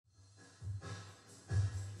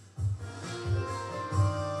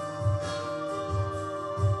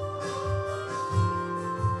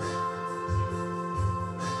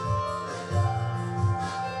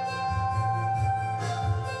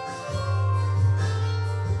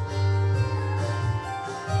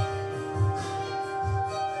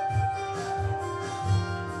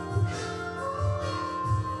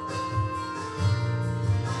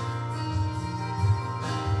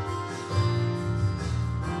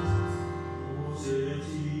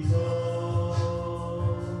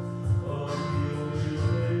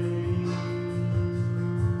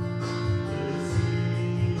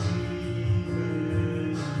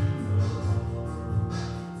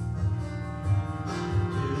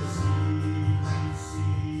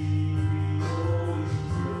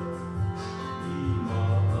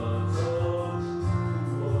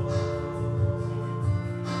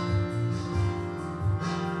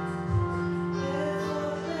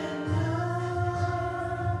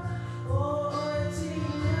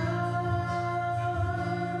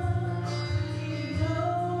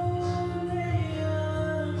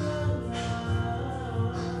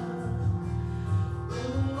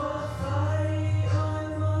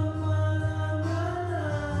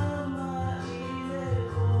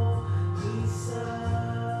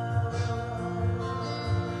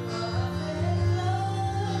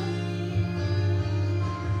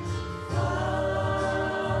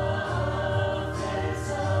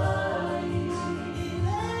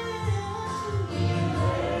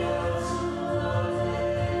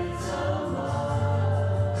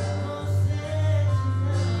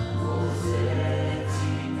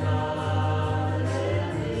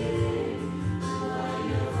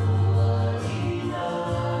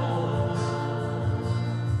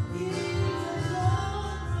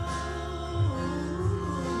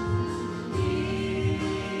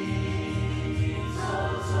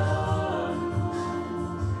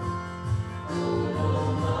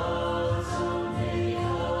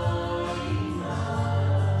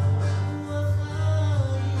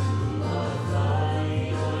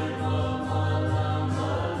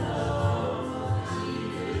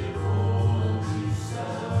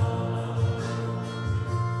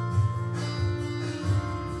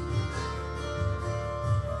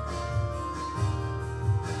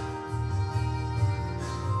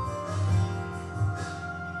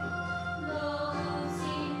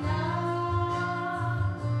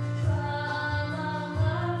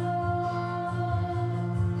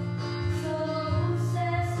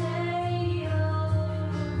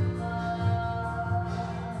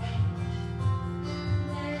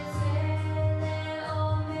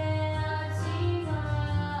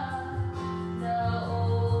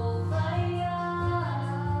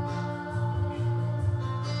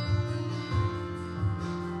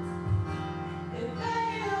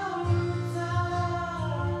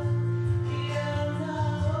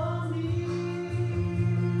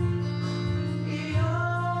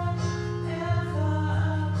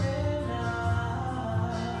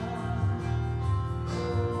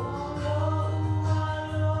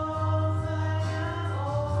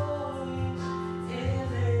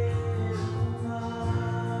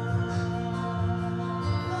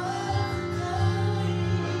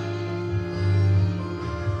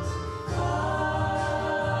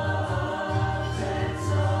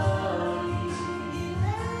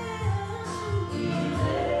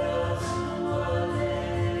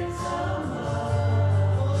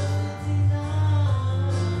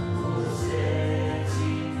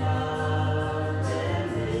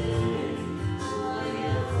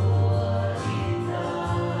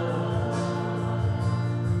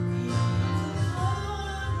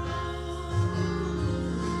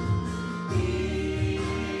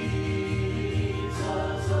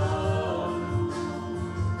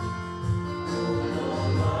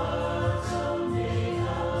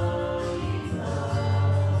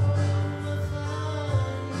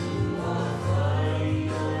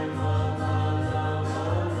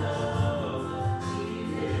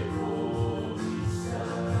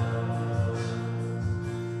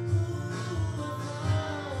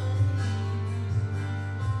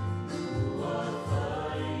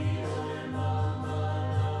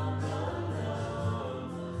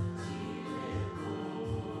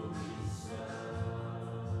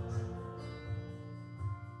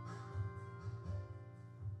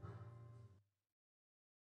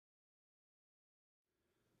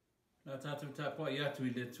Tātou tāpua I atu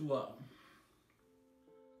I le tua.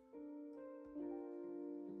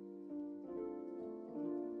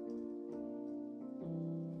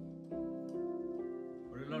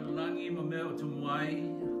 O le laulangi ma mea o tumuai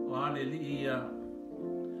o ale li ia.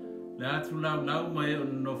 Le atu lau mai o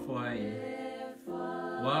nofo ai.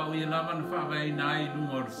 Wa o I lava na whawai na ai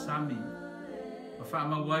lunga o sami. Ma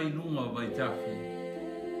whaama wai lunga o vai tafu.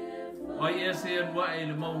 O ai ese anua e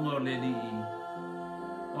le maunga o le li i.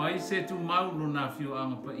 O ai se tu maulu na fiu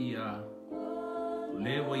anga pa ia.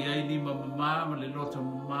 Le o iai ni mama ma le loto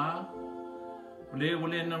mama. Le o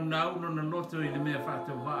le nau no na loto I le mea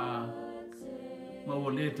whata waa. Ma o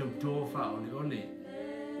le tau tō wha o le ole.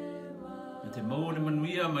 Ma te mau le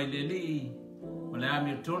manuia mai le li. Ma le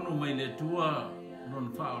ami o tonu mai le tua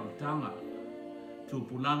non wha o le tanga. Tu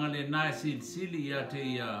pulanga le nai sili ia te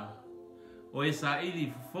ia. O e sa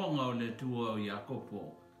ili fonga o le tua o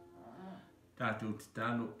Iakopo. Tātou te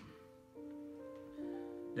talo.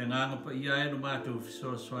 Le nganga pa ia e no mātou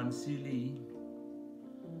fiso swan sili.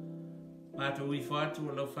 Mātou I whātu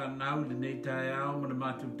o lau whanau le nei tae ao ma le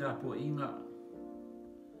mātou tāpua inga.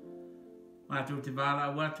 Mātou te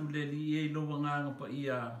wāla watu le li e loa nganga pa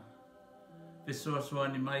ia. Fiso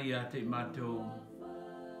swani mai a te mātou.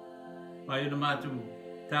 Mai o na mātou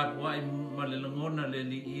tāpua I ma le langona le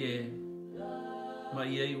li e. Ma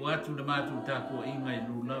ia I watu le mātou tāpua inga I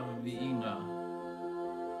lulawa vi inga.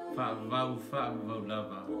 Whaavau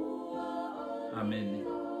lava. Amen.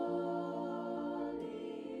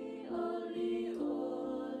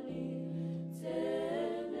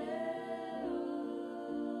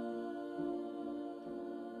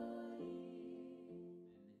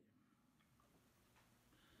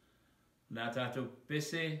 Nā tātou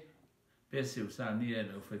pese o sānia e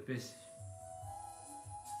lau whai pese.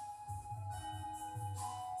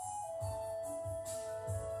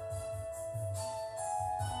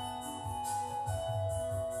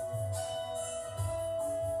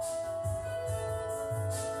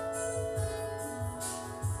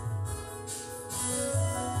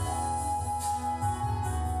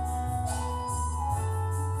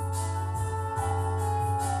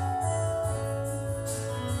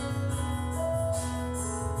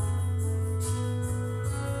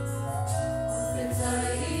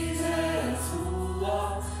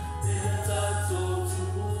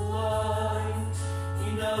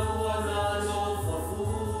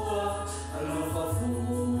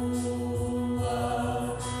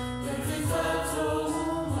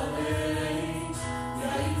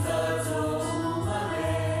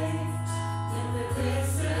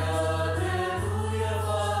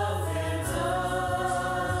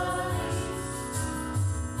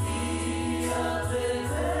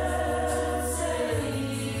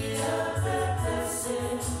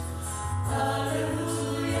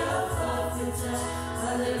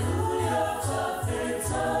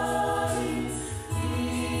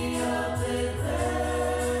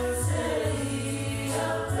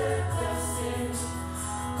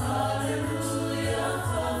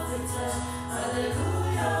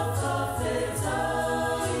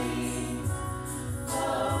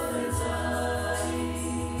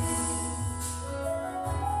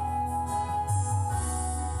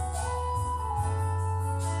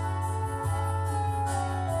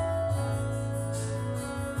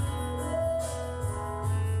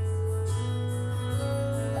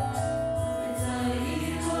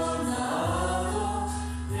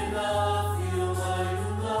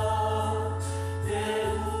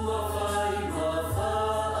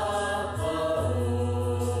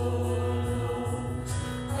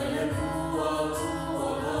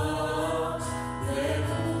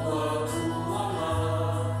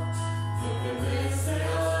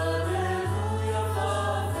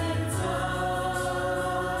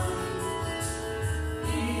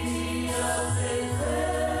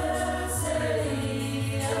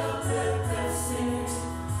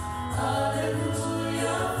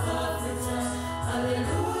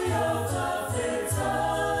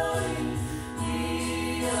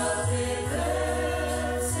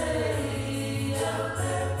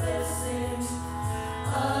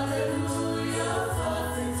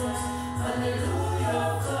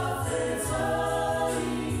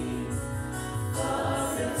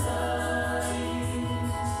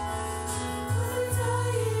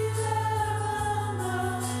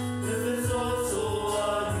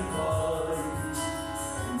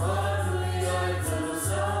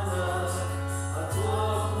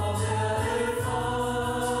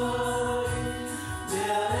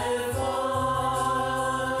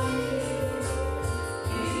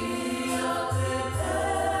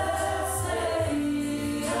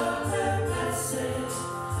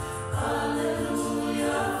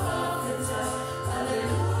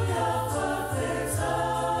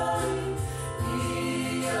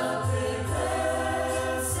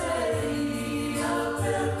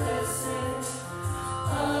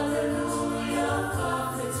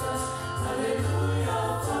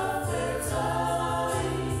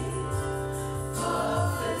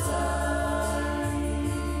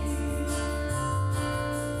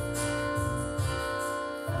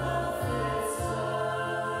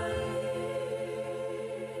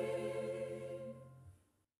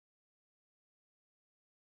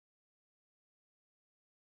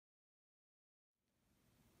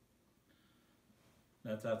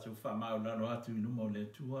 Na tātou whamau laro atu inuma o le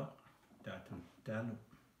tua, tātou talo.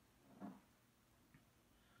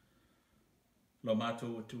 Lo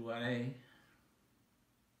mātou o tua e,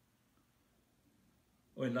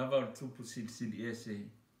 o e lava o tupu sili ese.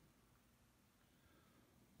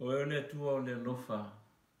 O e o le tua o le lofa,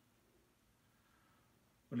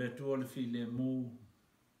 o le tua o le file mu,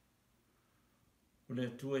 o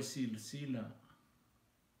le tua e sila.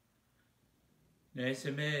 Le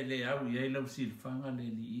ese me le au i lau silfanga le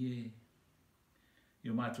li ie.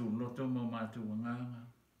 Io mātou loto mo mātou nganga.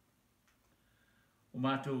 O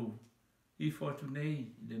mātou i fotu nei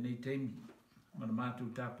le nei teimi. Mana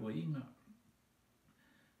mātou tāpua inga.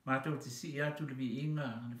 Mātou te si atu le vi inga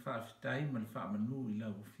le whaafitai ma le whaamanu i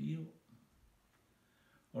lau fio.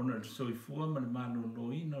 Ona le soifua ma le malo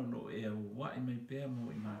loina o lo e au wai mai pēr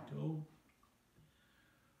mo i mātou.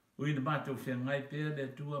 Ui le mātou whengai pēr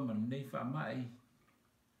le tua ma nei whaamai.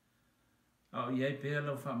 Au iai pēr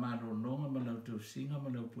lau whaamalo longa ma lau tau singa ma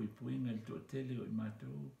lau pui ngai le tō tele o i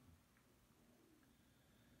mātou.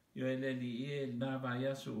 Io e le li e nā vai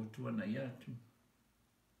aso o tuana i atu.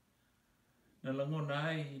 Na langona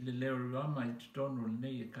ai le leo rama i tutono le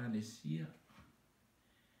nei e kānesia.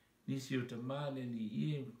 Nisi o tamā le li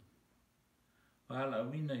e wala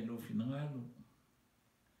awina i lo finangalo.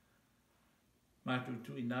 Mātou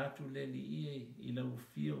tu inatu le li e i lau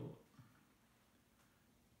fio.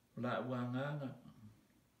 O la uanganga.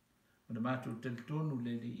 O na mātou teltonu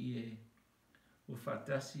le li e o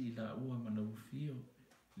whatasi i la ua ma lau fio.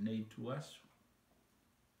 Nei tuasu.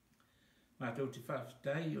 Mātou te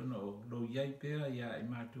whaafitai o no lo iai pēra ia e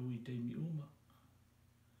mātou i teimi uma.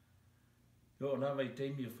 Yo lava i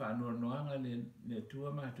teimi o whanua noanga le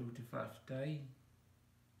tua mātou te whaafitai.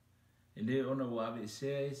 E le ona wawe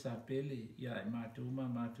sea e sa pele ia e mātou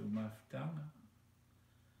mātou mawhitanga.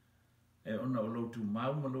 E ona o lo tu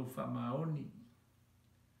mau ma lo whamaoni.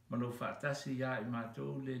 Ma lo whaatasi ia e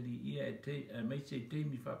mātou le li ia e meise i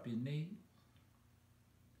teimi whapenei.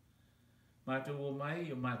 Mātou o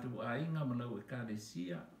mai o mātou a inga ma lau e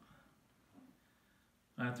kāresia.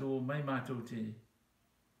 Mātou o mai mātou te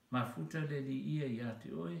mafuta le li ia i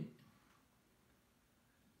ate oe.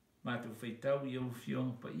 Mātou whaitau i au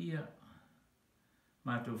fionga pa ia.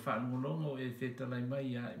 Mātou whaangolongo e whetalai mai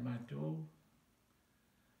ia i mātou.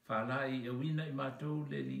 Whalai e wina i mātou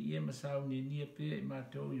le li ia masau ni nia pēr i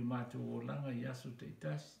mātou i mātou o langa i aso te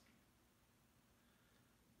tasi.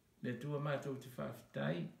 Le tua mātou te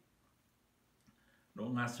whaafitai. No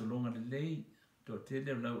ngā solonga le lei, tō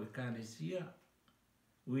tele lau e kāresia.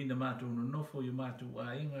 Uina mātou no nofo i mātou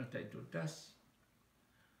a inga tai tō tasi.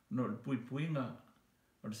 No le puipuinga,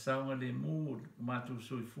 o le saunga le mū, o mātou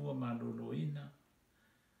soifua mā loloina.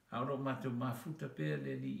 Auro mātou mafuta pēr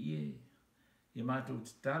le li ie. I mātou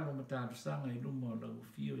te talo ma tāru sanga i luma o lau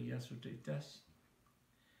fio i aso tai tasi.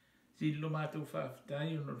 Si lo mātou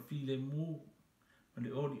whaafitai o no le file mū, ma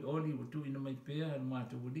le oli o tu ina mai pēr o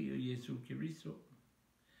mātou li o Jesu Kiriso.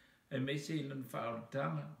 E meise i lana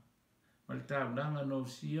whaaotanga, ma le tāulanga no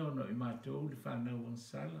sia no i mātou le whanau ang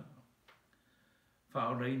sala.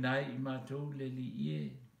 Whaorei nai i mātou le li ie.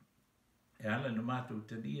 E ala na mātou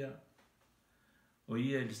talia, o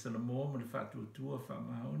ia i le Samoa ma le whatuatua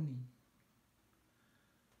whamaoni.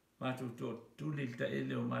 Mātou tō tuli le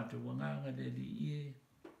taele o mātou wanganga le li ie.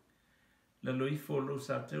 La loifo lo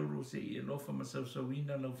sa teuro se i e lofa ma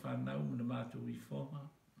sausawina lau whanau ma le mātou i fonga.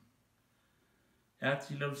 E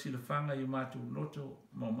ati lau silafanga i mātou loto,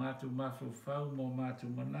 ma mātou mawhawhau, ma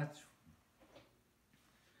mātou manatu.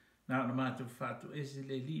 Nā na mātou whātu ese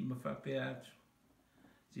le li ma whape atu.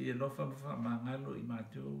 Si e lofa ma whamangalo i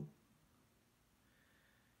mātou.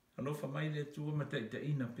 Alofa mai le tua ma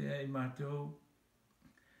taitaina pēr i mātou.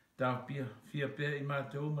 Tau pia, fia pēr i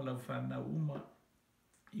mātou ma lau whanau uma.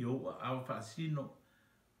 I oua au whaasino,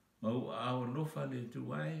 ma oua au lofa le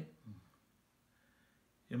tuai.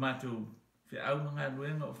 E mātou fe au mga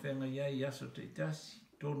luenga o whenga iai i aso te tasi,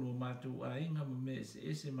 tonu o mātou a inga ma me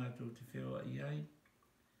ese mātou te whewa iai.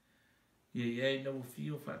 Ia iai lau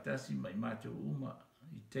fio whatasi mai mātou uma,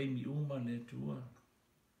 i teimi uma le tua.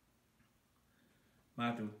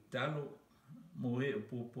 Mātou talo, mo e o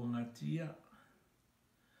pōponga tia.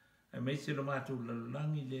 E meise lo mātou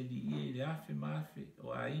lalulangi le li ie le afe maafe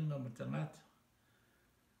o a inga ma tangata.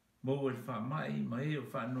 Mo e le whamai, ma e o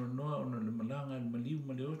whanonoa o na le malanga le maliu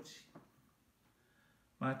ma le oti.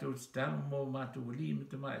 Mātou te talo mo mātou wali me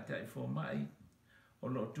te mai tai fō mai, o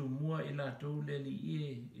lo tu mua i la tau le li ie,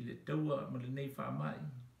 i le taua ma le nei wha mai.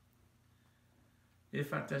 E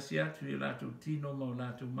whatasi atu i la tau tino ma o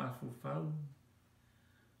la tau mafu whau.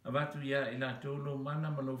 A watu ia i la tau lo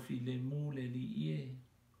mana ma lo fi le mū le li ie,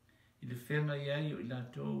 i le whenga iai o i la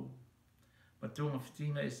tau. Ma tonga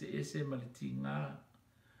fitinga ese ma le tinga.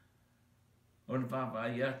 O le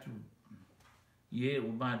whawai atu. Ie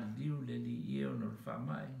o madiliu le li ie o no le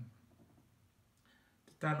whamai.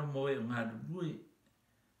 Te tano moe o ngā rurui.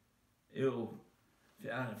 E o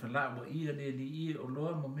whala wa ia le li ie o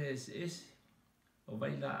loa mo me ese. O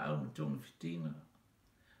vai la au ma tonga fitinga.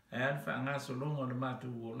 E an wha ngā solonga o le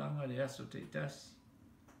mātou o langa le aso te itasi.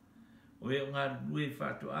 O e o ngā rurui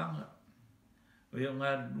whātuanga. O e o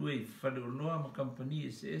ngā rurui whale o loa ma kampani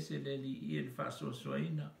ese le li ie le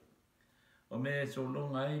whaasosoaina. O me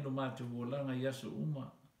solonga ai lo mātou o langa i aso uma.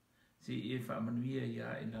 Si e whaamanuia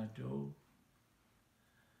ia i nātou.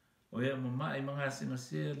 O e o mama i mga singa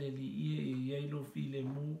sea le li ie i eilo file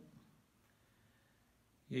mu.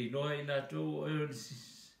 I loa i nātou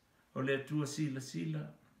o le atua sila.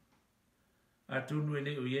 A tonu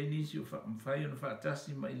ele o iei nisi o mwhai o na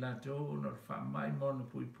whaatasi ma i nātou o na whaamai mo na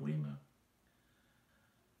puipuinga.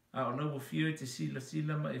 A o lau o fio i te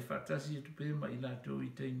sila ma e whaatasi e tupe ma i nātou i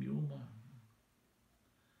teimi uma.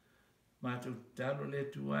 Mātou talo le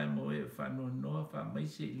tuai mo e whanua noa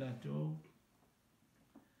whaamaise i nātou.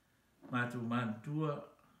 Mātou mantua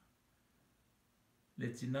le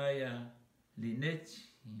tinaia Lineti,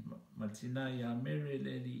 ma tinaia Mary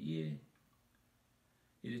le li ie.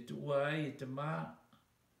 I le tua ai e te mā,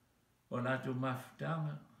 o nātou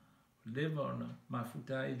mafutanga, lewa ona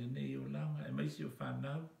mafuta ai le nei o langa, e maisi o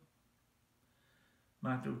whanau.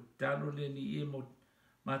 Mātou talo le li ie mo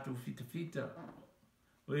mātou fita,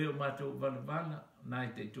 o e o mātou vala, nā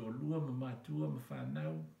i te tō lua ma mātua ma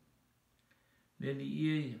whanau. Le li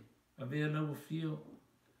ie, a vea lau o fio,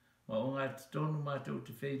 ma o ngā tonu mātou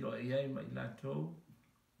te wheilo ai ai ma i lātou.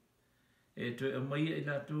 E to e mai i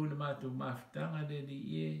lātou le mātou mafutanga le li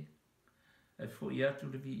ie, e fo i atu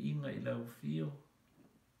le vi inga i lau fio.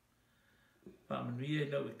 Whaamanuia i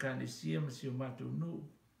lau e kānesia ma si o mātou nu.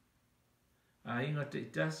 A inga te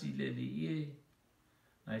itasi le li ie,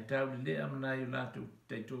 na i tau le lea manai o lātou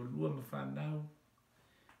te tō lua ma whanau.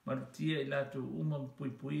 Marutia i lātou uma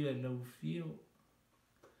puipuia i lau fio.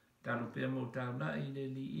 Talo pia mo tau na i le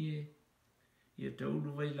li ie, i e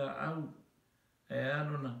taulu vai la au. E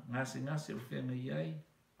alona ngase o whenga iai.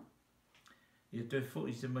 I toi fo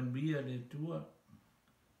i se manuia le tua.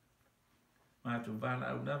 Mātou wala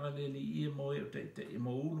au lava le li ia mo e o te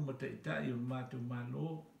mo ulu mo te itai o mātou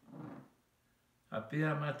malo. A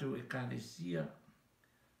pēa mātou e kānesia.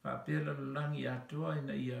 A pēa lalolangi atoa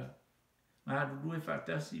ina ia. Ngā rurue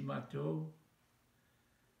whaatasi mātou.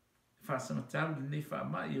 Whaasanga tau le nei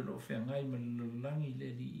whaamai o lo whengai ma lalolangi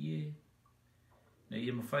le li ia. Na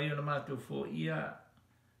ia mawhai o na mātou fo ia,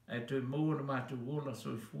 ai toi mou o na mātou ola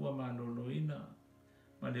soifua mā loloina,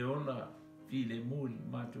 ma le ola file mui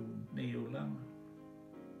mātou nei o langa.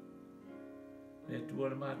 Le tua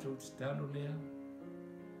na mātou te talo lea,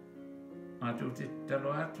 mātou te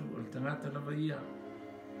talo atu o le tangata lava ia.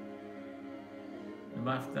 Na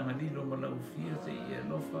mawhitanga lilo ma lau fia te ia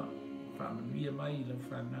lofa, whaamanuia mai i lau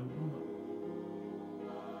whanau uma.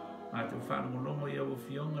 Mātou whanongonomo i au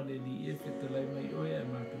fionga le li e whetalai mai oe e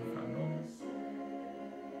mātou whanongo.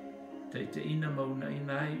 Te ina mauna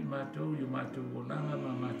ina ai mātou i mātou o langa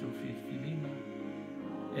ma mātou whiwhilina.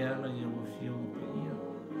 E ala i au fionga pa ia.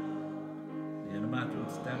 E ana mātou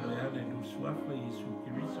te talo e ala i lu suafa i Jesu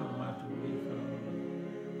Kiriso mātou i whanongo.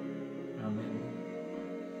 Amen.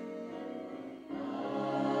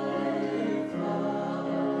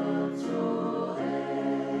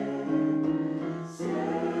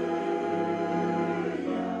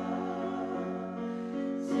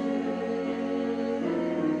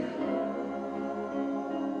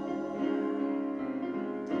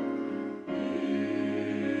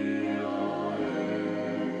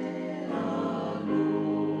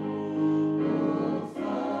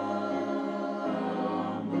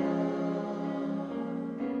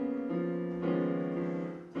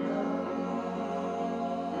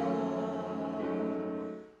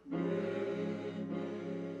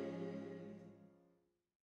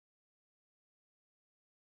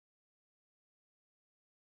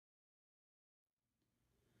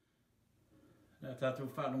 Na tātou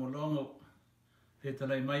whanongolongo, he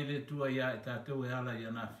talai mai le tua ia e tātou e ala i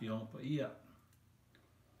ana whiongpa ia.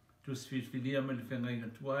 Tu sfitfilia me le whengai na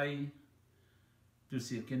tuai, tu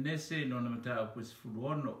si a kenese no na mata au pwes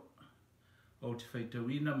fuluono, o te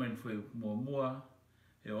whaitawina mai le whai mua,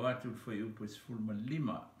 e o atu le whai upwes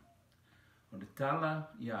fulmalima, o le tala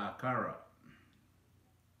ia akara.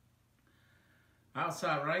 Ao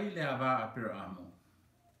sa rai le awa apira amo.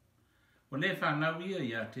 O le whanau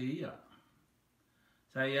ia te ia.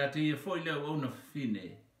 Sa ia te ia foi leo au na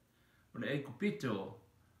whine, o le eiko pito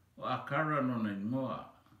o akara no na ngoa.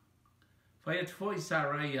 Whai atu foi sa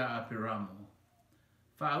rai a apiramo,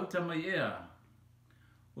 whaauta mai ea.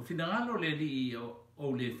 O finangalo le li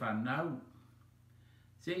o le whanau.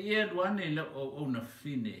 Se ea luane le o na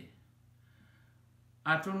fine.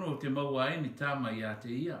 Atono te maua ni tama ia te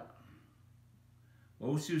ia.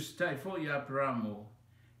 O usi ustai fo ia Abramo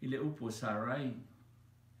i le upo Sarai.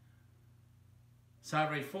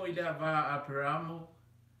 Sarai fo i le ava Abramo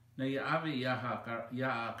na ia ave ia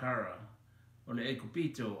akara o le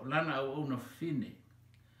ekupito lana au na fine.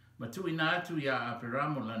 Ma tu ina atu ia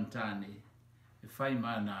Abramo lantane e whai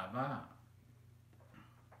mana ava.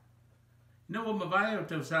 Ina o mawai o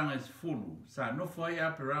tau sanga is fulu sa no fo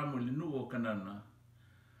ia Abramo le nu o kanana.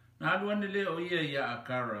 Na aluane le o ia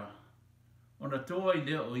akara. Ona toa i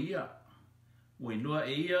lea o ia. Oi loa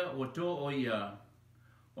e ia o tō o ia.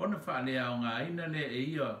 Ona whaalea o ngā ina le e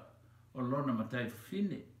ia o lona matai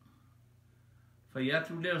fine. Whai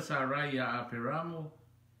atu leo Sarai a Aperamo.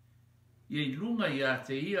 Iei lunga ia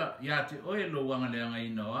te oe lo wanga leanga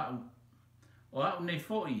ina o au. O au nei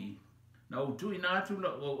foi. Na o tui nā atu la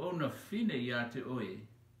o na fine ia te oe.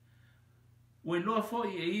 Oi loa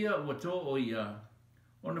foi e ia o tō o ia.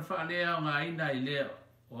 Ona whaalea o ngā ina i lea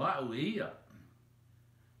o au e ia.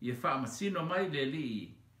 Ia whaamasino mai le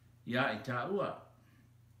li ia i tāua.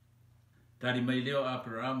 Tari mai leo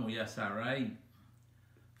Abramo ia Sarai.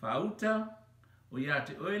 Whauta o ia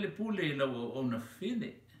te oele pule i lau o na fine.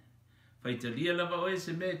 Whaitalia lava oe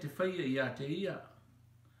se me te whaia ia te ia.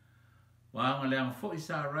 Waanga leanga fo i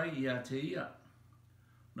Sarai ia te ia.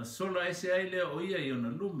 Na sola ese ai leo o ia i ona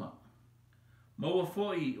luma. Maua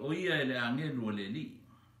fo i o ia ele angenu o le li.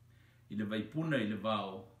 I le vaipuna i le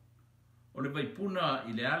vao. O le vaipuna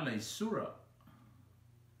i le ala i sura.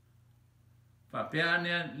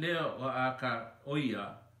 Whapeanea leo o aka oia,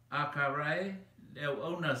 aka rai, leo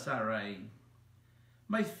auna Sarai.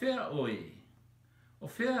 Mai whea oe, o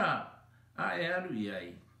whea a e alu i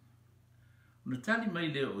ai. Una tali mai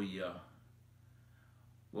leo oia,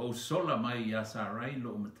 o au sola mai i a Sarai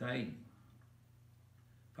lo matai.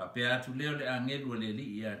 Whapea atu leo le angelu le li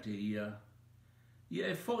i a te ia. Ia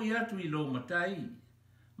e fo i atu i lo matai.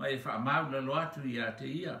 Ma e whaamau la lo atu i a te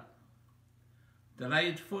ia. Tarai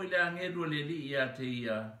e tufo i le angeru le li i a te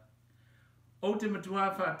ia. O te matua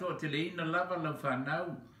whātoa te le ina lava lau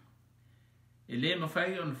whanau. E le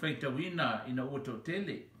mawhai on whaitawina ina oto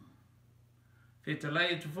tele. Whe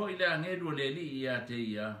talai e tufo i le angeru le li i a te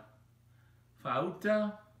ia. Whauta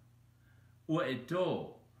ua e tō.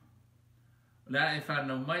 La e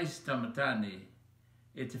whanau mais tamatane.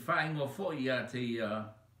 E te whaingo fo i a te ia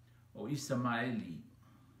o Isamaeli.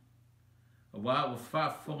 Wa o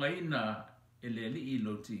whafonga ina e le li i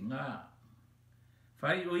lo ti ngā.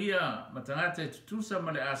 Whai o ia matangata e tutusa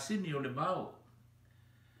ma le asini o le vau.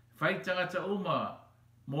 Whai tangata uma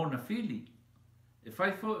mō na fili. E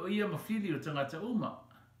whai fo o ia ma fili o tangata uma.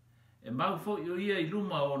 E mau fo o ia i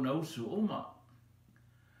luma o na usu uma.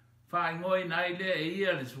 Whai ngoi nai le e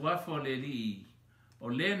ia le suafo le li i. O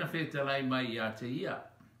le na whetalai mai i a te ia.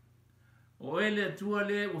 O ele tua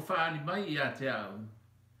le o whaali mai i a te au.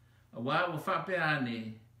 A wā o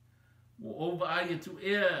whapeane, o ova ai atu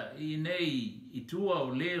ea i nei i tua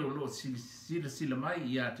o leo lo sila mai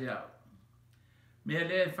i a te au. Mea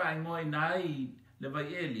le whae ngoi nai le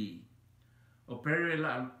vai eli, o pere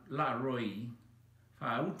la roi,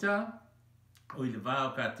 whauta, o i le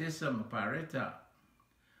vāo ka tesa ma pareta.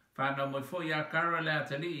 Whanau moi fo i a kara le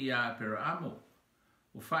atali i a Aperamo,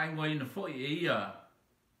 o whae ngoi na fo i ia,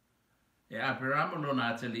 e Aperamo lo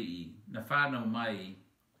na atali i, na whanau mai,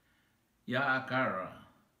 ia akara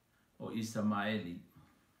o Isamaeli.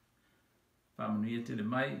 Whamanuia te le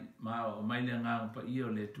mai, ma o mai le ngā pa ia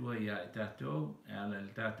o le tua ia e tātou, e ala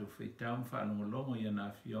le tātou whaitau whanongolongo ia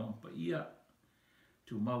nā whiong pa ia.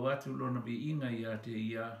 Tu mau atu lona bi inga ia te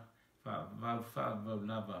ia, whau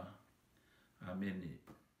lava. Amen.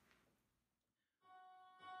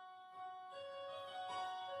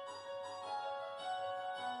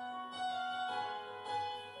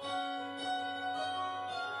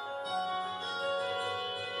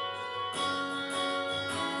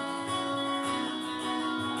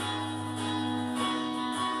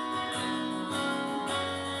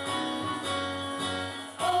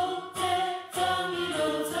 Oh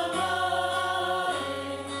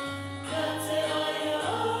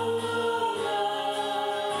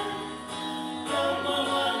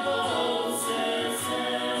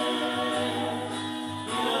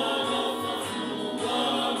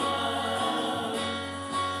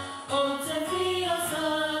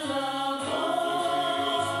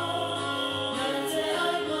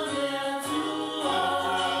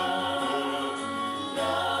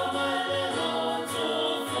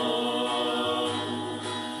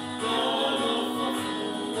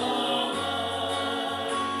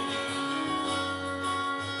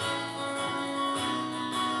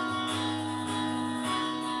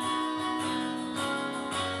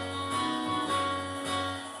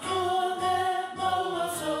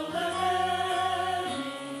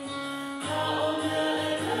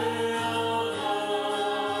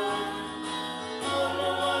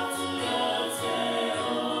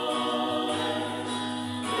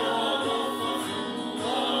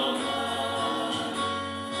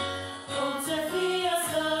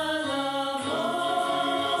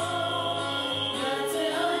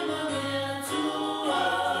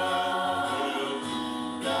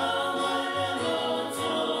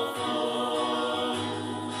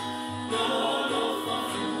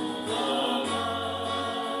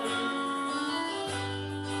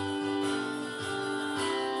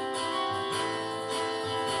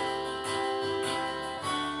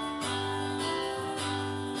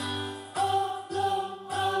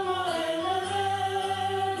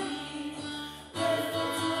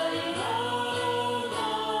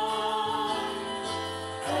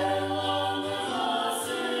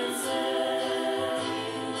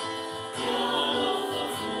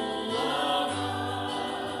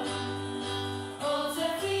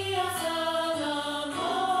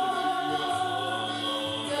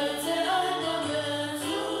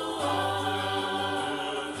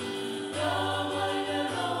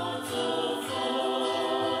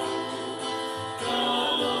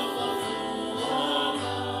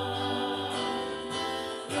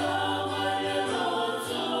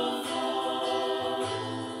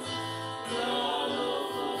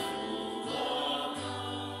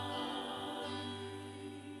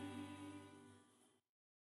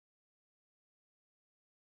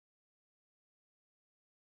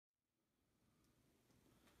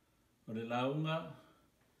O le launga,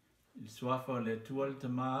 il suafa o le atua le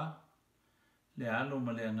tamaa, le alo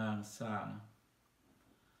ma le angang saa.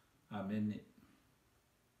 Amen.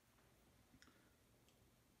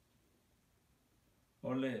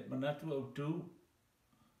 O le manatu au tu,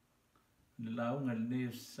 le launga le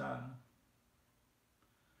neo saa,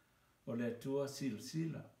 o le atua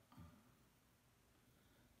sila.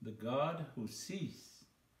 The God who sees.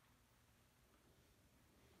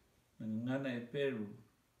 Ngana e peru,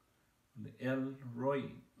 le El Roy.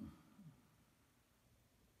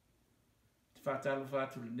 Te whātalo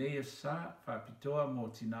whātu le nea sa, whāpitoa mō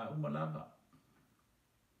tina umalava.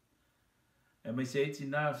 E mai se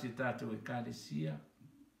tina o se tātou e kāresia.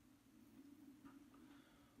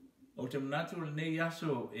 O te manatu le nea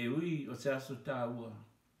aso e ui o se aso tāua.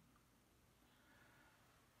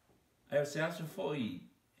 E o se aso foi,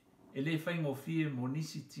 e le whaingo fie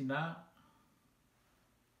Menise tina.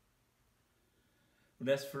 O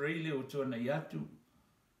le asfareile o tōna i atu.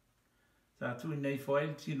 Tātou nei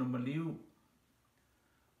whael tino maliu.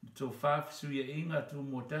 Tō whāwhisu ia inga tū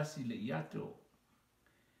mōtasi le i ato.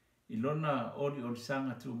 I lona ori o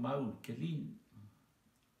sanga tū mau ke lin.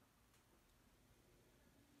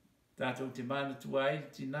 Tātou te mana tū ai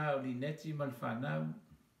tina o li neti mal whanau.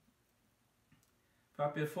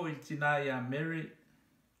 Whapea foi tina ia Mary.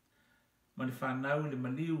 Mal whanau le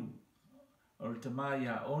maliu. O le tama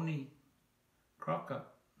ia oni. Crocker.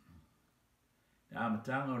 E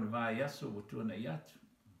amatanga o le vai aso o tūna i atu.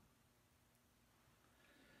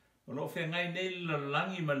 O lo whea ngai nei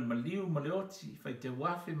lalangi maliu maleoti, whai te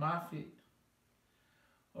wafe mafe.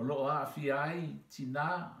 O lo a awhi ai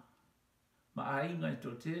tina, ma ai ngai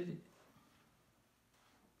tō tele.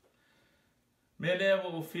 Mea lea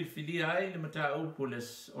o whiwhili ai le mata upo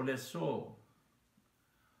o le so,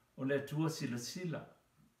 o le tua sila.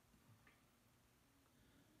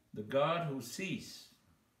 The God who sees.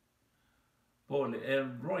 Paul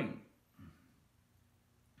El Roy.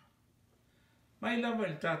 Mai lava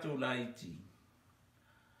il tātou la iti.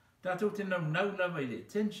 Tātou te nau lava il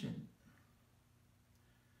attention.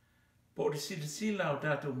 Po le sila o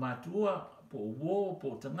tātou mātua, po wō,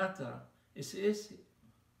 po tangata, ese.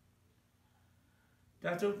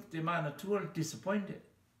 Tātou te mana tua disappointed.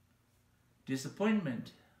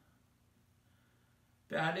 Disappointment.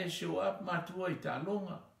 Pe ale show up mātua i tā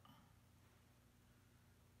longa.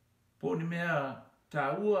 Po ni mea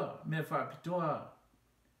tāua, mea whapitoa,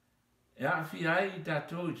 e awhi ai i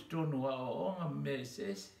tātou i tonu a o onga me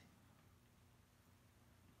sese.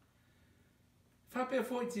 Whapea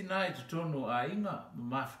fwoi tina i tonu a inga,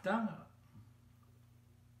 mawhitanga.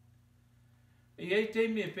 E ei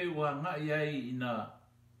teimi e pewa ngai ai ina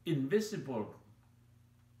invisible.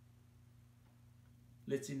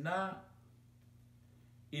 Le tina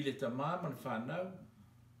i le tamama le whanau.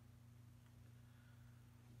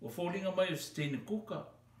 O fōlinga mai o stene kuka,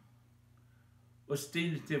 o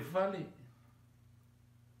stene te whale,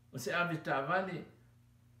 o se ave tā vale,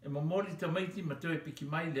 e mamori ta maiti ma tau e piki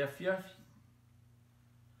mai le afiafi.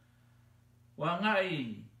 Wa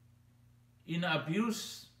ngai ina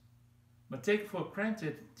abuse, ma take for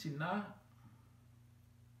granted tina.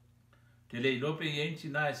 Te lei lope i ein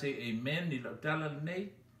tina e say amen i lau tala nei.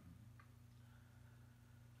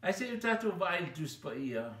 Ai se u tātou vai tu spa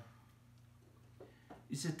ia.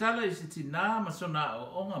 I se tala i se tina ma sona o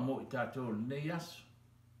onga mo i tātou nei aso.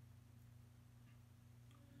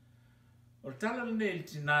 O tala nei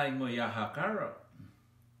tina i ngoi a hakara.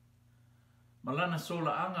 Malana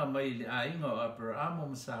sola anga mai le a inga o Abrahamo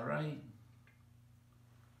masarai.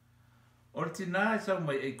 O tina i sau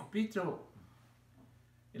mai e kupito.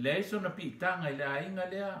 I le aiso na pitanga i le a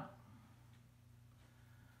inga lea.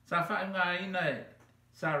 Sa wha inga ina e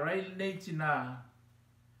sarai nei tina.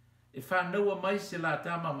 E whanaua mai se la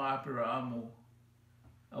tama ma Abrahamo.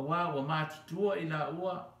 A wā wa mātutua i la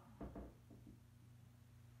ua.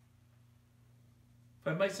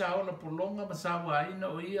 Whai mai sa ona polonga ma sa wā ina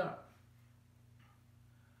o ia.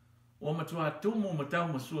 O matua tumu ma tau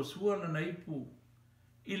ma sua na ipu.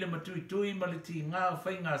 Ile matui ma le ti ngā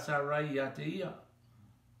whai ngā sa rai a te ia.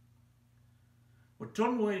 O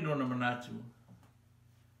tonu e lona manatu.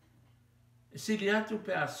 E sili atu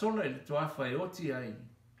pe a sola i le toafa e oti ai.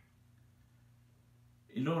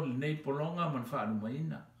 I lo nei polonga man whaanu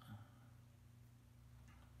maina.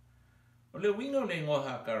 O le winga o le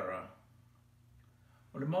ngoha kara.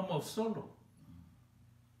 O le mama o solo.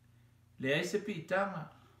 Le aise pi tanga.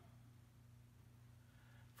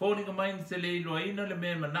 Fōringa mai ni te le iloa ina le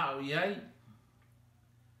mea manao i ai.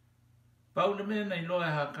 Pau le mea na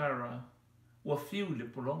iloa hakara. Ua fiu le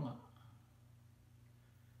polonga.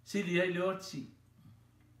 Sili ai le oti.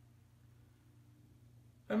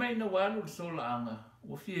 E mai na walu le sola anga.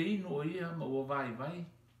 ua fia ino o ia ma ua vai.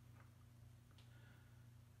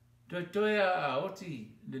 Toe a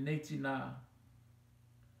oti le neiti na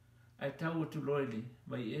ai tau o tu loile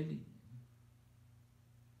vai eli.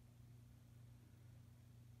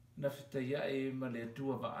 Na whitaia e ma le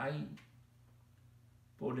atua va ai,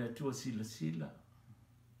 po le atua sila,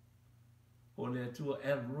 o le atua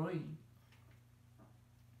Elroy.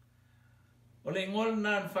 O le ngol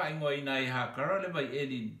nan whae ngoi nai hakara le vai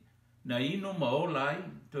eli na ino ma ola ai,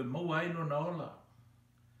 toi mau ai lo na ola.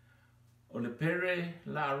 O le pere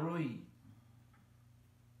la roi.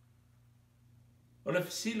 O le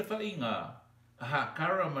sila whae inga a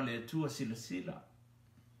hakara ma le atua sila.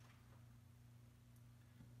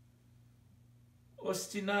 O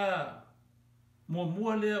stina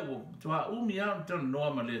mua lea o tua umi au tala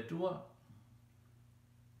noa ma le atua.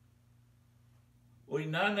 O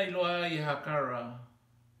inana iloa i hakara,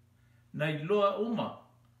 na iloa uma,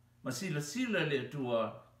 ma sila le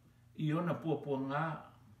atua i ona pua ngā.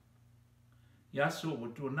 Yaso o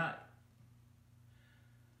tua nai.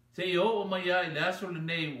 Se i o mai ai le aso le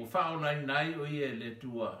nei o whao nai o ia le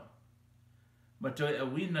atua. Ma toi a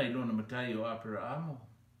wina i lona matai o apera amo.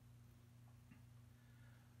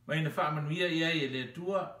 Ma ina whaamanuia ia i le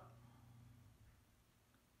atua.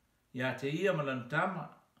 Ia te ia malantama.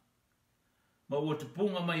 Ma ua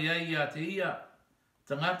tupunga mai ai ia te ia.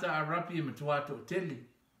 Tangata a rapi e matuato o tele.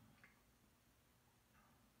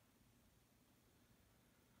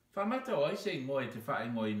 Whamata o aise i ngoe te whae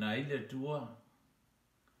ngoi na i le atua.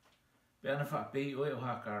 Pe ana whapei oe o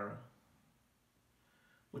hakara.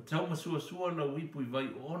 O tau masua la wipu i vai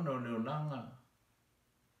ona o leo langa.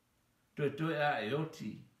 Toe a e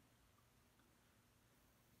oti.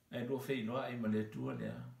 Ai lo fei loa i ma le atua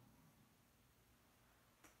lea.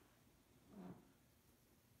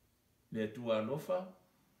 Le atua alofa.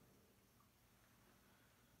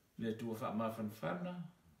 Le atua wha mawhanwhana.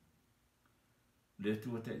 Le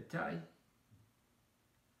atua tai.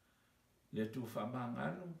 Le atua wha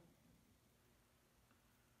mangalo.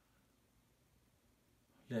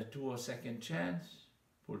 Le atua second chance.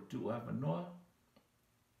 Po le tu ava noa.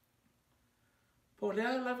 Po le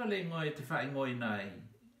lava le ngoi te wha ngoi nai.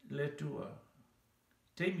 Le atua.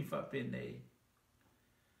 Teimi wha penei.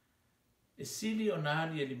 E sili o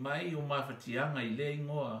nahari e li mai o mawhatianga i le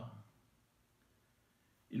ingoa.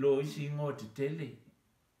 I lo isi ingoa te tele.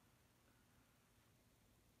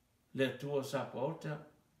 Le atua sapota.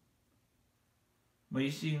 Ma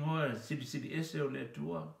isi ingoa sili ese o le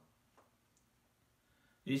atua.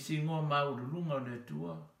 Isi ingoa maurulunga o le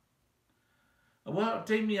atua. A wā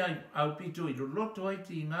teimi au pito i lo loto ai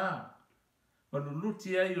ti ngā. Ma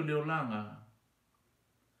luluti ai o leolanga.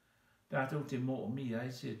 Tātou te mo o mi ai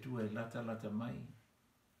se tua e lata mai.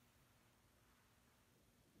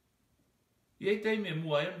 Iei teime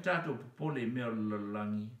mua e on tātou popole mea o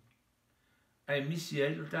lalangi. Ai misi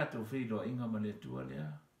ai lo tātou whilo inga ma le tua lea.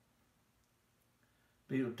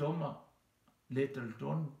 Pe o toma, le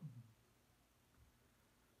taltonu.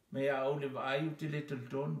 Mea au le vai u te le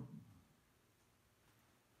taltonu.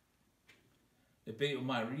 E pe o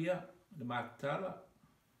Maria, le Magdala.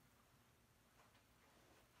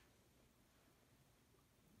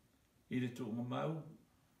 I le tu mau.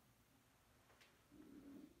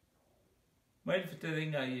 Mai le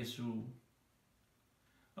whatarenga i Jesu.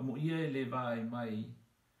 Amo ia e le vai mai.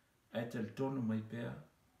 Ai tal tonu mai pea.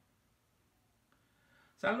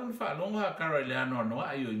 Salon wha longa kara le anoa noa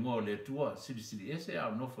ai o ingo le tua. Siri ese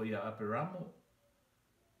au nofo ia aperamo.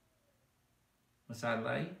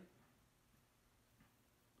 Masalai.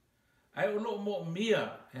 Ai o lo mo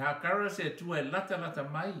mia. E hakara se tua e lata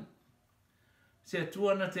mai. Se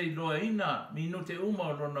atua na te iloa ina, minu te uma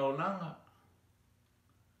o lona o langa.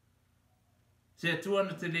 Se atua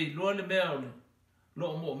na te iloa le mea o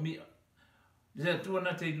lo mo mia. Se atua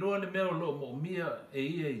na te iloa le mea o lo mo mia e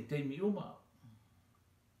ia i teimi uma.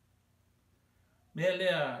 Mea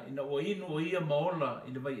lea ina o inu o ia maola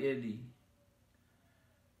i le vai eli.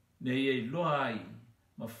 Ne ia iloa ai,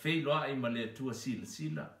 ma fei loa ai ma le atua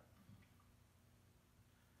sila.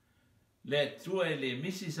 Le tua e le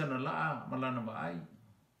misi sana laa malana wa ai.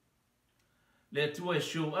 Le tua e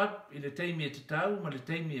show up i le teimi e te tau ma le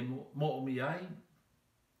teimi e mo o mi ai.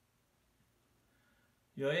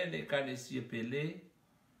 Yo e le kane sia pele.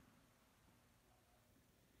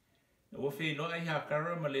 O fei loa i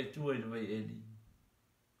hakara ma le tua i le vai eli.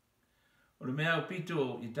 O le mea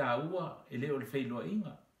upito i ta ua e le o le fei loa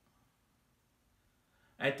inga.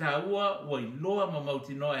 Ai ta ua o i loa ma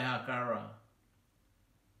mauti noa e hakara.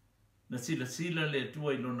 Na sila le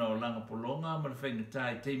tua i lona o langa polonga ma le whainga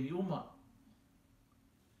tai teimi uma.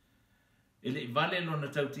 E le i vale lona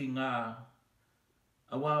tauti ngā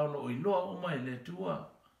Awa o lo iloa o mai le tua.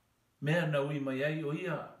 Mea na ui mai ai o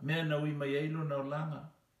ia. Mea na ui mai ai lo na o langa.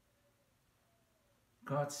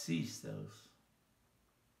 God sees those.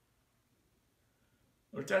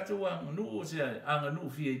 O tatu ang nu o se ang nu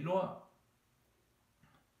fi iloa.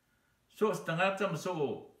 So stangata ma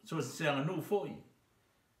so se ang nu foi.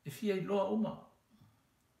 E fi iloa uma.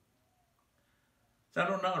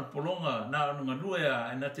 Talo na o polonga na o nga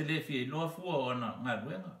luea na te le fi iloa fua o na ngā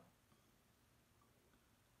luenga.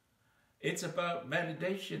 It's about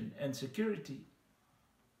validation and security.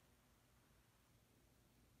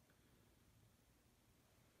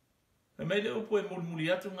 E mei le upo e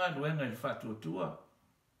mulimuli atu ngā luenga i whātuatua.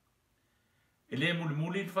 E le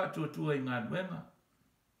mulimuli i whātuatua i ngā luenga.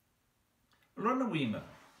 Lona winga.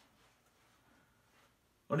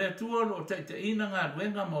 O le atua lo taita ina ngā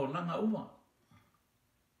luenga ma o langa uma.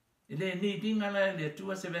 E le ni dinga la le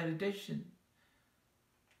atua se validation.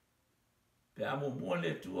 Pe amo mua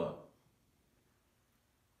le atua.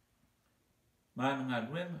 Mana ngā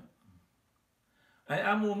luenga. Ai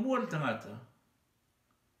amo mua le tangata.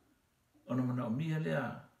 Ona mana o mia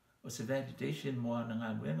lea o se validation moa na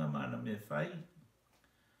ngā luenga mana me whai.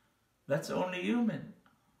 That's only human.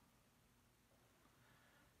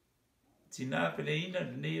 Tina pele ina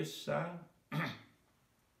le nei sa.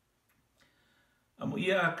 Amo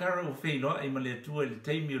ia a kara o wheiloa i ma le atua le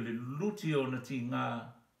teimi o le luti o na ti ngā.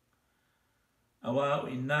 Awa o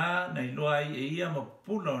ina na iloa i e ia ma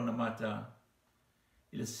pula o na mata.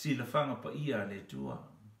 I le silafanga pa ia le tua.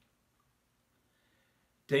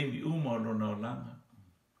 Teimi uma o lona o langa.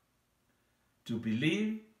 To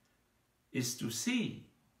believe is to see.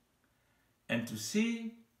 And to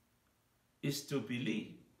see is to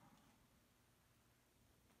believe.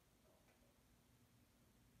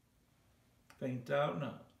 Paintau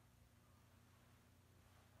na.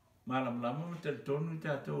 Malam lama ma te tonu i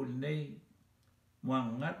tātou nei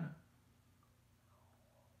moangana.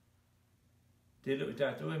 Te lo i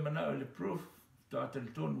tātou e mana o le proof tātou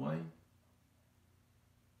le tonu ai.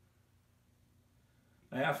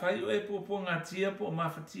 Ai a whai o e po ngā tia po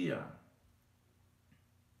mawhatia.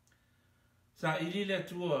 Sa ili le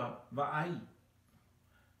tua wa ai.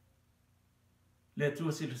 Le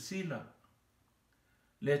tua Silafia.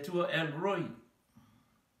 Le tua Elroy.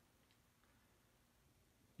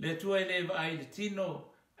 Le tua e le wa ai le tino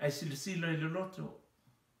ai Silafia i le loto.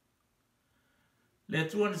 Le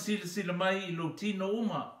tua na Silafia mai i lo tino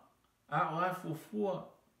uma a o a fufua.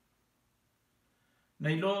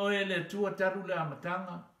 Nei lo e le tua taru le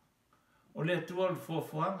amatanga o le tua le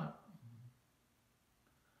fuafuanga.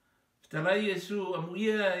 Talai Yesu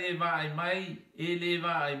amuia e va ai mai, e le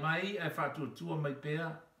va ai mai, ai fatu tua mai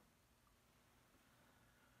pea.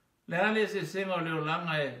 Le ale se senga o leo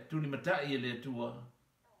langa e tuli matai e le tua.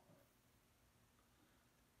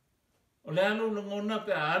 O le alu langona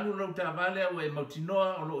pe a alu lau ta vale au e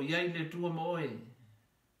mautinoa o lo iai le tua moe.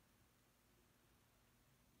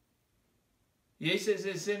 Iese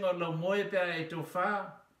se senga o lau moe pe a e tofa,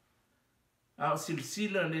 a o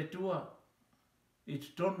silsila le tua. I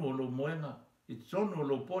te tonu o lo moenga. I te tonu o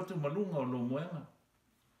lo potu malunga o lo moenga.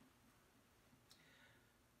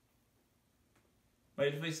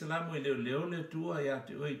 Mai le fai salamu e leo le tua ia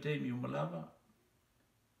te oi teimi umalawa.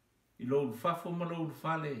 I lo ulfafo ma lo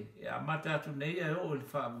ulfale. E a mata atu nei e o il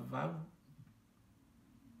fa avavau.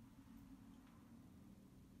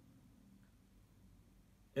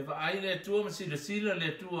 E va ai le tua ma sila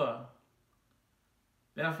le tua.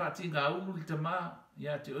 Pea fatinga unu li tama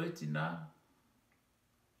ia te oi tina.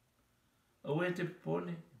 O e te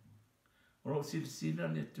pone, o ro Silafia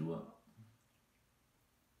le tua.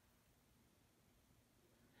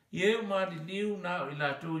 Ie o maari liu na o i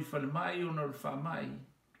latou i whalemai o na o whamai.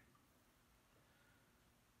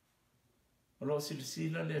 O ro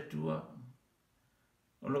Silafia le tua.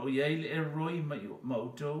 O ro iei le eroi ma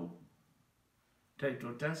utou.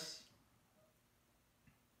 Taito tasi.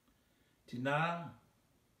 Tina.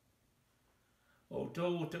 O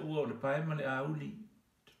utou o te ua o le paema le auli.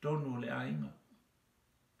 Tonu le ainga.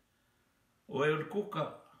 O e o le kuka.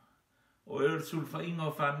 O e o le sulfainga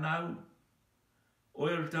o whanau. O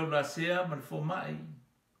e o le taulasea ma le fomai.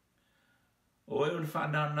 O e o le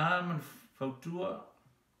whanana ma le fautua.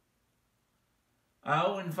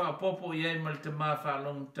 Ao in whapopo i ei ma le te maa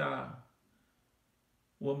whalong tā.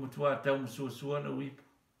 Ua mutua tau msuasua na wipu.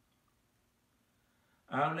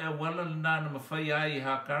 Ao le awala le nana mawhai ai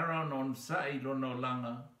hakara on sai lona o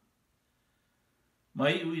langa.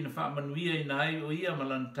 Mai ui na whaamanuia i nai o ia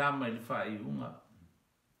malantama i le whai unga.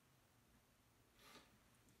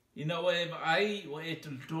 Ina ua e ai o e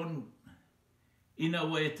tonu. Ina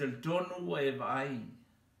ua e tonu o e ai.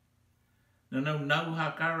 Na nau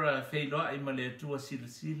hakara whailoa I ma le tua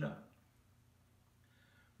sila.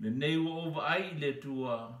 Le nei ua ova ai le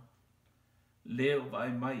tua leo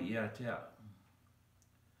vai mai I a tea.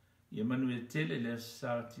 Ia manu e tele le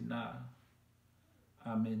sātina.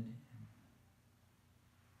 Amen.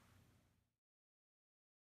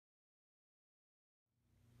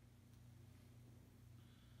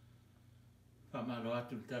 Whamaro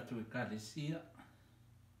atu tatu e kālesia.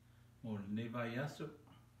 Mo le nei vai aso.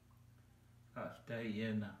 Whaatai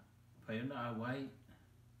iena. Whaiona awai.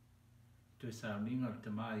 Tue sauninga o te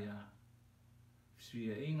mai a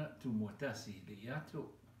Suia inga tu muatasi le iato.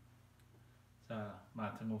 Sa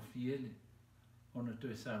mātango fiele. Ona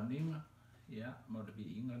tue sauninga. Ia,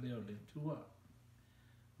 maurabi inga leo le tua.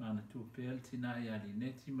 Mana tu pēl tina I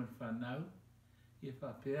alineti mal whanau. Ia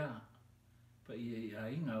whapea. Pa ia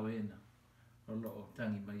inga o ena. O lo o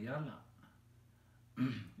tangi mai ala.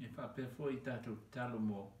 Ia whapea fo I tātou talo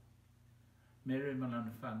mo. Mere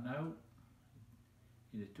malana whanau.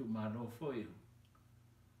 I le tu malo foi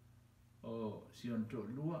o sion to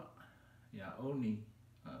lua ia oni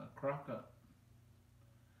crocker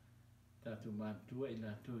tatu mantua I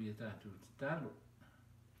la tu ia tatu talo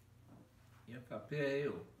ia papea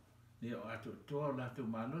eo le o atu toa la tu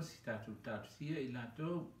malo si tatu sia I la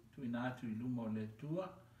tu ina atu I lumo le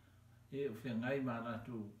tua e o whengai ma la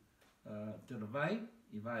tu te vai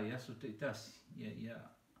I vai aso te itasi ia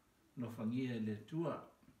no fangia le tua.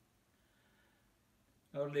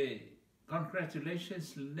 Ole,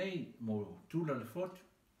 congratulations nei mo tula le fotu.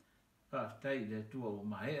 Whaatai le tua o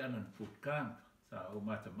mahe anan foot camp. Sa o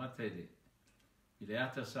mata I le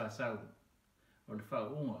ata sa sau. O le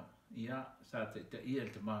whaunga. Ia sa te ia le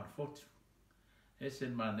te maa fotu.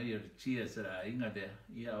 Esen manei o le tia sa la inga dea.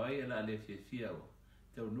 Ia o ai la le fia o.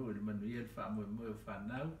 Tau nui le manu ia le whaamue o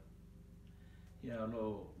whanau. Ia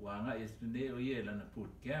lo wanga I ne o ia lana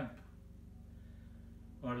foot camp.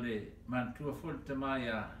 Ole mantua fol te mai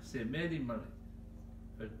a se meri male.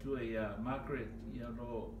 Fatua ia Margaret ia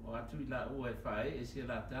lo o atu I la ua e whae e si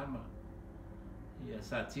la tama. Ia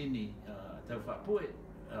satini tau whapue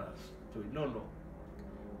tui lolo.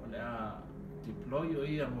 Ole a deploy o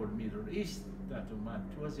ia mo Middle East. Tatu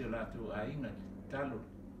mantua si o la tu a inga talo.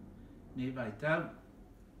 Ni vai tau.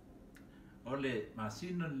 Ole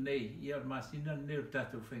masino nei. Ia masino nei o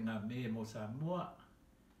tatu whenga me mo Samoa.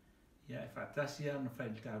 Ia e whatasi ana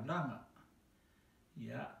whaile taulanga.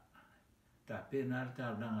 Ia, ta pena al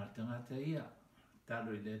taulanga tangata ia.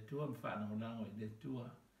 Talo I le tua, mwhanangolango I le tua.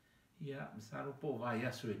 Ia, msaro po vai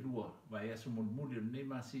aso e lua, vai aso mulmuli o nei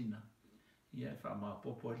masina. Ia e whamau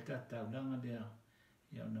popo il taulanga lea.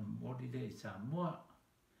 Ia una mori le I Samoa.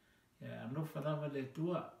 Ia alofa lava le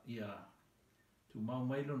tua. Ia, tu mau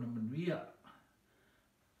mailo na manuia.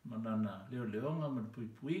 Manana leo leonga man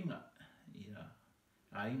puipuinga. Ia,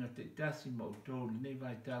 a inga te tasi ma o tō nei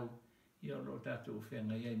vai tau I o lo tātou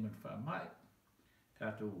whenga iei man whamai.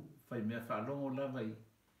 Tātou whai mea whalongo lava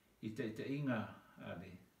I te inga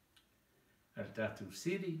ale tātou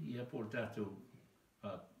city, ia po tātou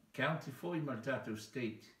county foi ma tātou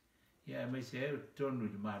state. Ia mai se eo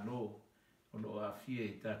tonu I malo o lo a fie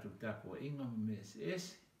I tātou tako inga me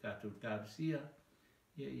SS, tātou tārusia.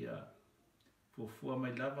 Ia fua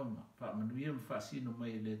mai lava ma whamanuia ma whasino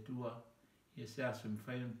mai le tua. Ia se aso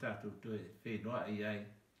mwhai un tātou toe whenua I ai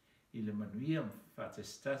I le manuia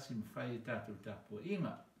whatestasi mwhai I tātou tapo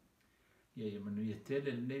inga. Ia manuia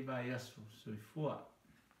tele nei vai aso soi fua.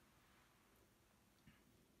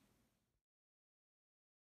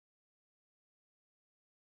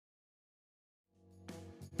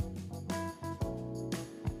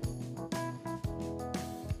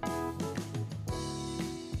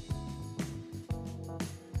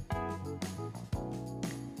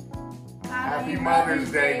 Happy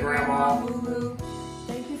Mother's Day, Grandma.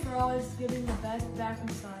 Thank you for always giving the best back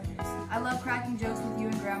massages. I love cracking jokes with you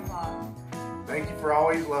and Grandpa. Thank you for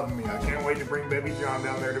always loving me. I can't wait to bring baby John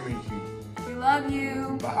down there to meet you. We love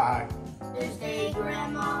you. Bye. Mother's Day,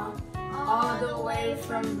 Grandma, all the way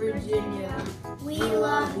from Virginia. We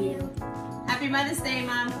love you. Happy Mother's Day,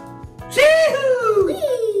 Mom.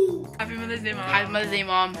 Happy Mother's Day, Mom. Happy Mother's Day,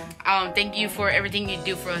 Mom. Thank you for everything you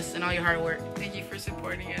do for us and all your hard work. Thank you for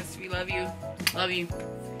supporting us. We love you. Love you.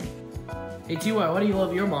 Hey, T.Y., why do you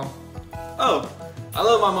love your mom? Oh, I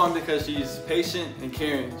love my mom because she's patient and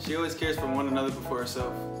caring. She always cares for one another before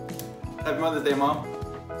herself. Happy Mother's Day, Mom.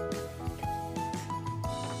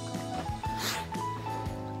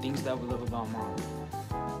 Things that we love about mom.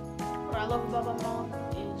 What I love about my mom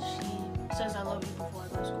is she says I love you before I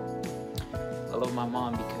go to school. I love my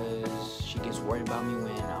mom because she gets worried about me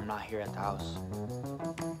when I'm not here at the house.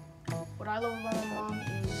 What I love about my mom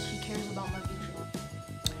is she cares about my future.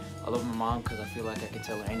 I love my mom because I feel like I can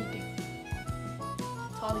tell her anything.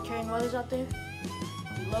 To all the caring mothers out there,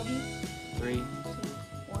 we love you. 3, 2,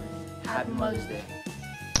 1. Happy Mother's Day.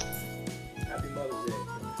 Happy Mother's Day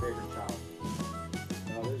from your favorite child.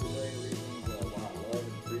 Now, there's a million reasons why I love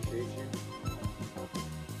and appreciate you.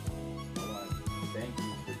 I want to thank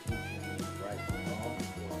you for teaching me right from wrong,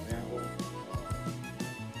 for example.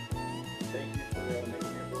 Thank you for making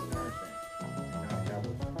me a good parent. Now I have a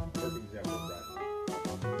perfect example of that.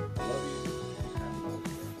 I love you and happy Mother's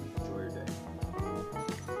Day. Enjoy your day.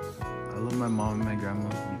 I love my mom and my grandma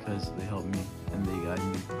because they help me and they guide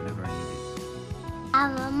me whenever I need it. I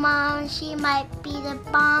love Mom, she might be the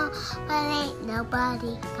bomb, but ain't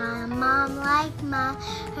nobody got a mom like mine.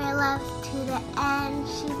 Her love's to the end,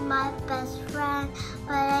 she's my best friend,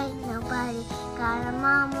 but ain't nobody got a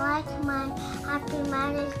mom like mine. Happy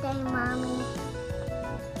Mother's Day, Mommy.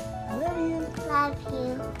 I love you. Love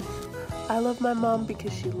you. I love my mom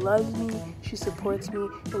because she loves me, she supports me,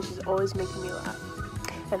 and she's always making me laugh.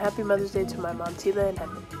 And happy Mother's Day to my mom, Tila, in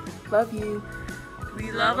heaven. Love you. We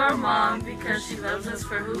love our mom because she loves us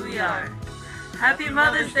for who we are. Happy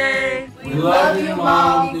Mother's Day! We love you,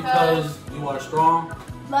 Mom, because you are strong,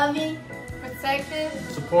 Loving, protective,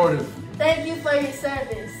 supportive. thank you for your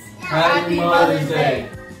service. Happy Mother's Day!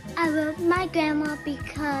 I love my grandma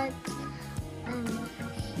because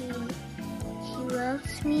he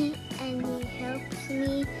loves me and he helps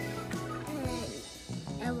me.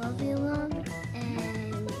 And I love you, Mom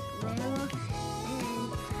and Grandma,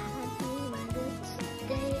 and happy Mother's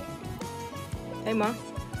Day. Hey Mom,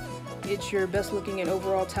 it's your best looking and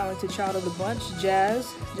overall talented child of the bunch,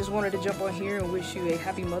 Jazz. Just wanted to jump on here and wish you a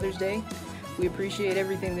happy Mother's Day. We appreciate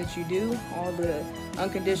everything that you do, all the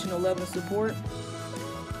unconditional love and support.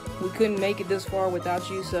 We couldn't make it this far without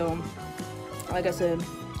you, so like I said,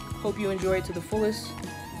 hope you enjoy it to the fullest.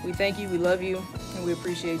 We thank you, we love you, and we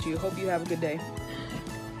appreciate you. Hope you have a good day.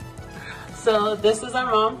 So this is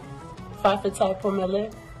our mom, 5'4" Miller.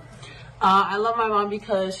 I love my mom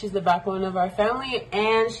because she's the backbone of our family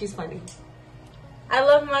and she's funny. I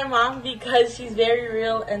love my mom because she's very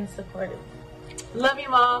real and supportive. Love you,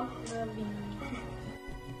 Mom. Love you.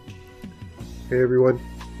 Hey everyone,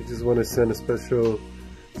 I just want to send a special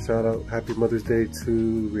shout out, Happy Mother's Day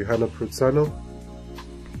to Rihanna Pruzano.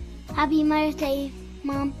 Happy Mother's Day,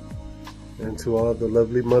 Mom. And to all the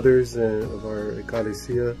lovely mothers of our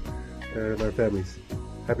Ecclesia and our families.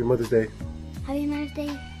 Happy Mother's Day. Happy Mother's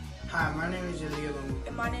Day. Hi, my name is Elia Lungu.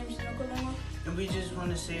 And my name is Nicoloma. And we just want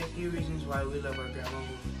to say a few reasons why we love our grandma.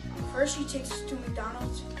 First, she takes us to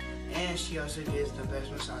McDonald's. And she also gives the best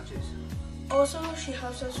massages. Also, she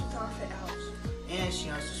helps us with our fit outs. And she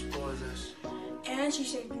also spoils us. And she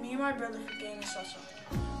saved me and my brother from getting Sasa.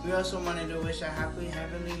 We also wanted to wish a happy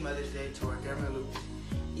Heavenly Mother's Day to our grandma Lupe.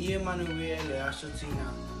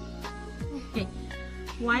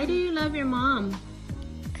 Why do you love your mom?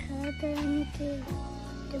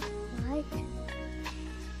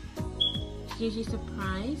 She gives you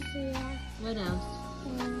surprise? Yeah. What else?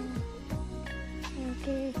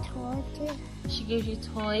 Toys. She gives you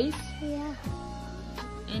toys? Yeah.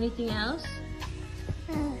 Anything else?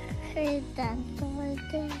 Her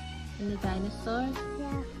dinosaur. And the dinosaur?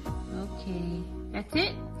 Yeah. Okay. That's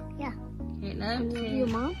it? Yeah. Okay, love you,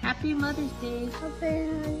 Mom. Happy Mother's Day. Happy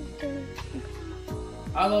Mother's Day.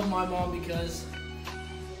 I love my mom because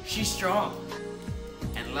she's strong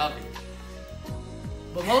and loving.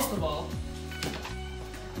 But most of all,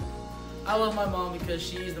 I love my mom because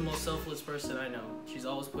she's the most selfless person I know. She's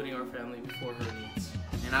always putting our family before her needs.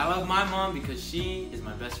 And I love my mom because she is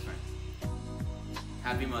my best friend.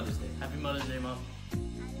 Happy Mother's Day. Happy Mother's Day, Mom.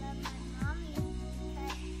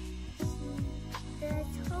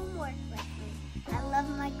 Homework with me. I love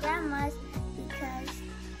my grandmas because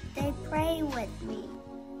they pray with me.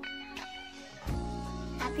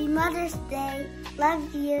 Happy Mother's Day.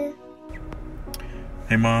 Love you.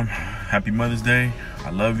 Hey Mom, happy Mother's Day. I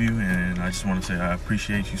love you and I just want to say I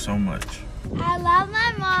appreciate you so much. I love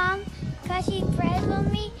my mom because she prays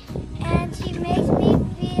with me and she makes me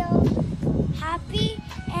feel happy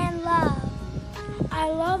and loved. I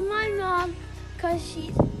love my mom because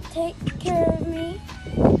she takes care of me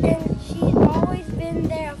and she's always been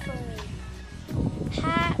there for me.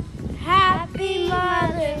 Happy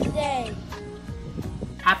Mother's Day.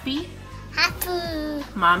 Happy? Happy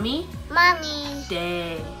Mommy? Mommy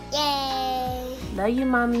Day. Yay. Love you,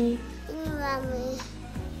 Mommy. Mommy.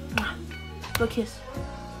 Go kiss.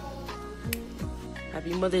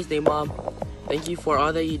 Happy Mother's Day, Mom. Thank you for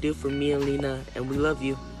all that you do for me and Lena, and we love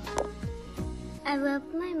you. I love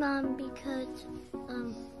my mom because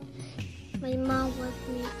my mom loves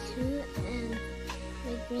me too and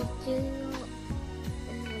makes me do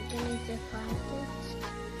the prophets.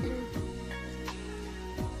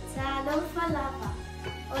 Talofa lava.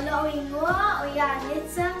 Ola o ingoa o ia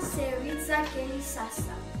neta se ritza keli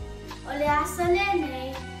sasa. Ole asale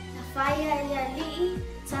nei na whaia ia lii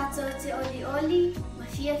tato te oli oli ma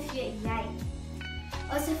fia iai.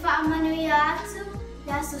 O se whaamanu ia atu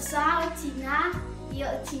la so sa o tina i o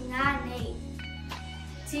tina nei.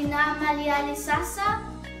 Tina maliali sasa,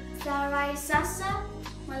 sarai sasa,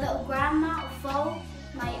 mala o grandma o fo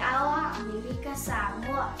mai awa Amerika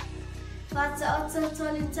Samoa. Fata o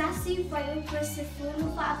tolu tasi whai upo se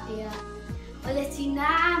fulu whaapea. O le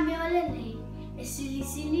tina me o le nei, e sili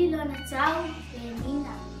sili lona tau e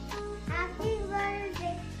mina. Happy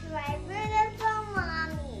birthday to my beautiful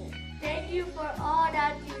mommy. Thank you for all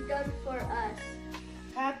that you've done for us.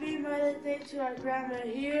 Happy Mother's Day to our grandma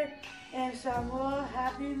here in Samoa.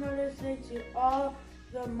 Happy Mother's Day to all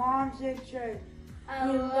the moms in church. I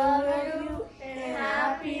love you and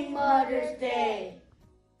happy Mother's Day.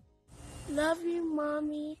 Love you,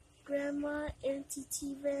 Mommy, Grandma, Auntie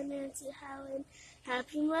Tiva, and Auntie Helen.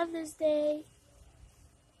 Happy Mother's Day.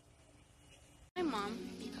 My mom,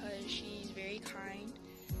 because she's very kind.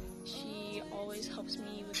 She always helps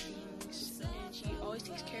me with things, and she always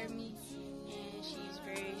takes care of me, and she's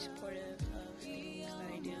very supportive of things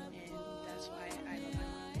that I do, and that's why I love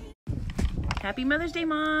my mom. Happy Mother's Day,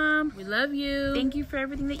 Mom. We love you. Thank you for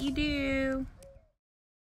everything that you do.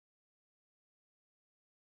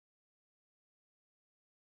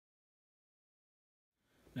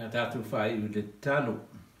 Nā tātou whai u le talo.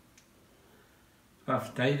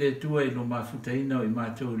 Whawhitai le tua i no mawhutaina o i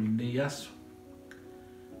mātou li nei aso.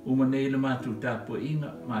 Uma nei le mātou tāpua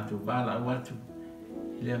inga, mātou wala au atu.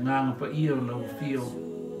 I le nganga pa ia o lau fio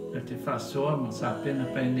na te whasoa ma sa pena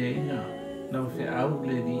pai nea inga. Lau whi au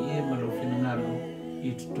le di e ma lau whina ngalo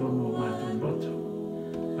i te tonu o mātou roto.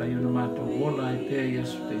 Pai ona mātou wola i pēr i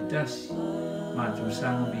aso te tasi. Mātou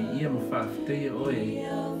sanga bi ia ma whawhitai o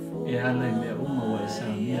e ala i mea uma wa e sa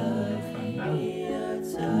mea mo na whanau.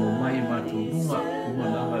 Tumo mai mātou runga, uma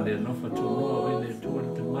lava le nofa tōroa o e le tua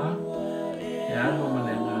le te mā. E alo ma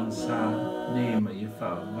le ngān sā, ne ma i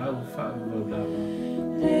whau lava.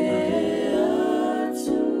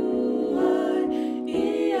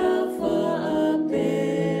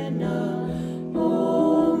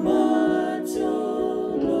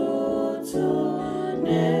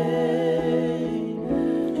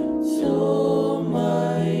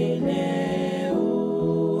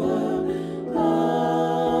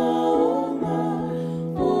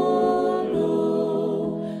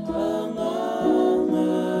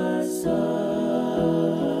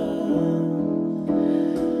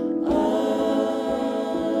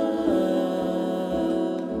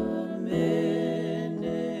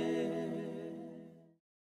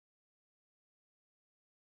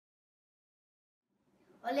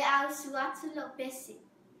 Ole au suatu lo pesi.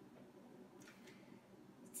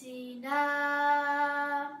 Tina,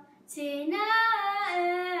 tina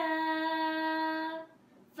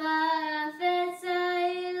fa feta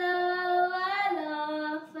ilo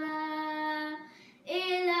alofa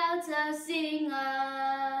ilo tau singa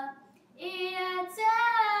ia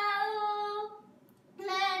tau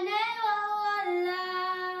lene wala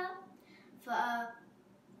fa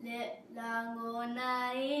le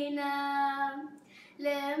langona ina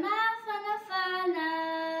le mafana fana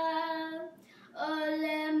o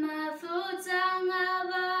le mafutanga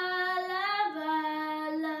bala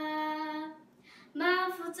bala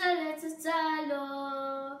mafuta le tatalo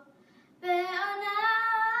pe ona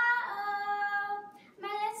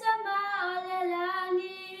maleta ma o le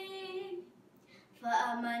langi fa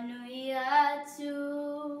amanui atu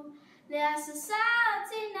le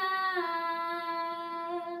asasatina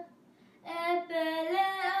e pele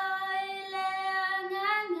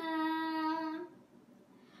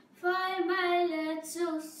Fai mai le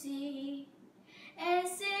tusi e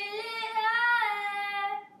silia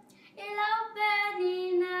e la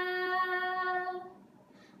penina.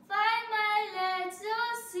 Fai mai le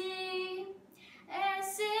tusi e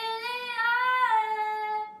silia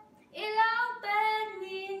e la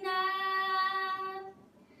penina.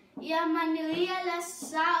 Ia manuia la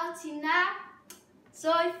sautina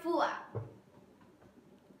soifua.